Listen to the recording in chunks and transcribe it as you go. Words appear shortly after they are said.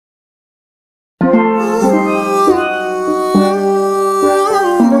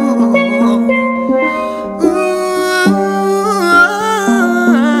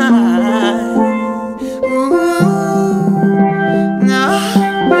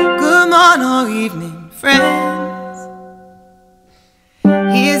friends.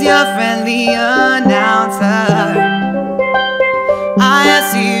 Here's your friendly announcer. I have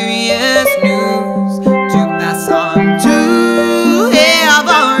serious news to pass on to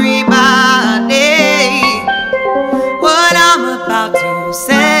everybody. What I'm about to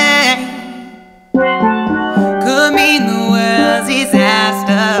say could mean the world's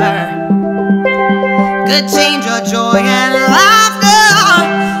disaster, could change your joy and laughter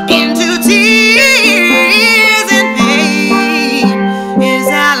into tears and pain. Is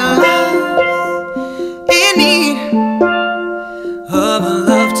that love in need of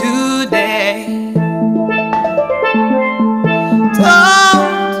love today?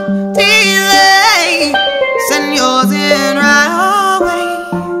 Don't delay, send yours in right away.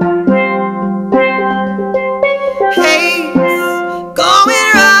 Hate's going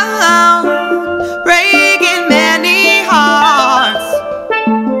round, breaking many hearts.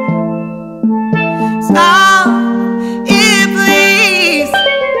 Stop it please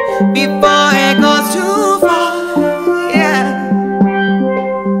before it goes too far. Yeah.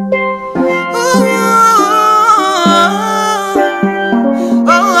 Ooh, oh,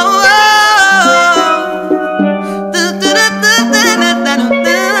 oh, oh.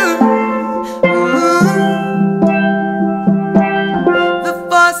 The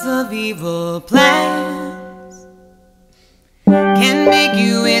force of evil plans can make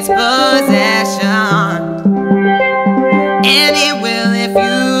you its possession, and it will if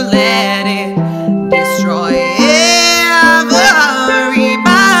you let it destroy everybody.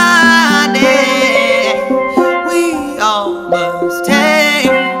 We all must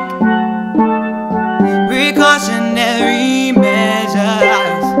take precautionary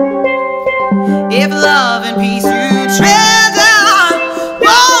measures if love and peace you treasure.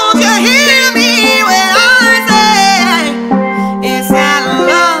 Won't you hear me when I say it's that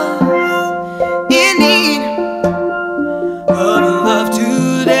love in need of love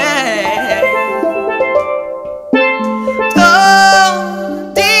today?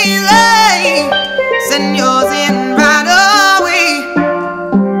 Don't delay, send yours in right away.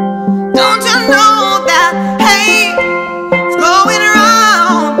 Don't you know that hate's going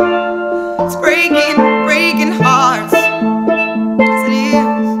around? It's breaking hearts. Yes, it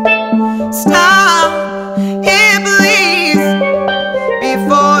is. Stop it, please,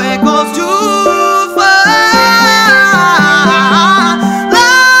 before it goes too far.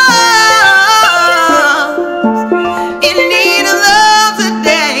 Love's in need of love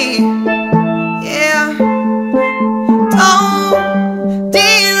today. Yeah. Don't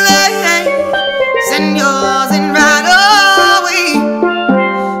delay, send yours in right away.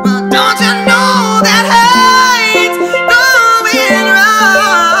 Well, don't you know that hate's going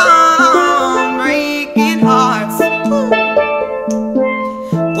round, breaking hearts?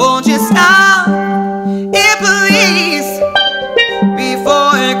 Won't you stop it, please,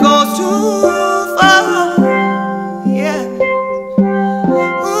 before it goes too far? Yeah.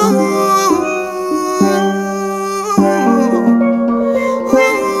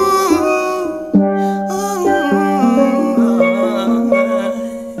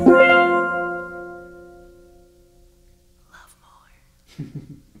 Love more.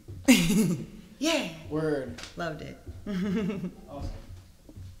 Yeah. Word. Loved it. Awesome.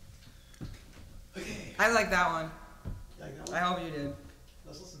 Okay. I like that one. Like that I one? hope you did.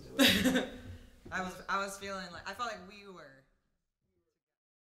 Let's listen to it. I was feeling like I felt like we were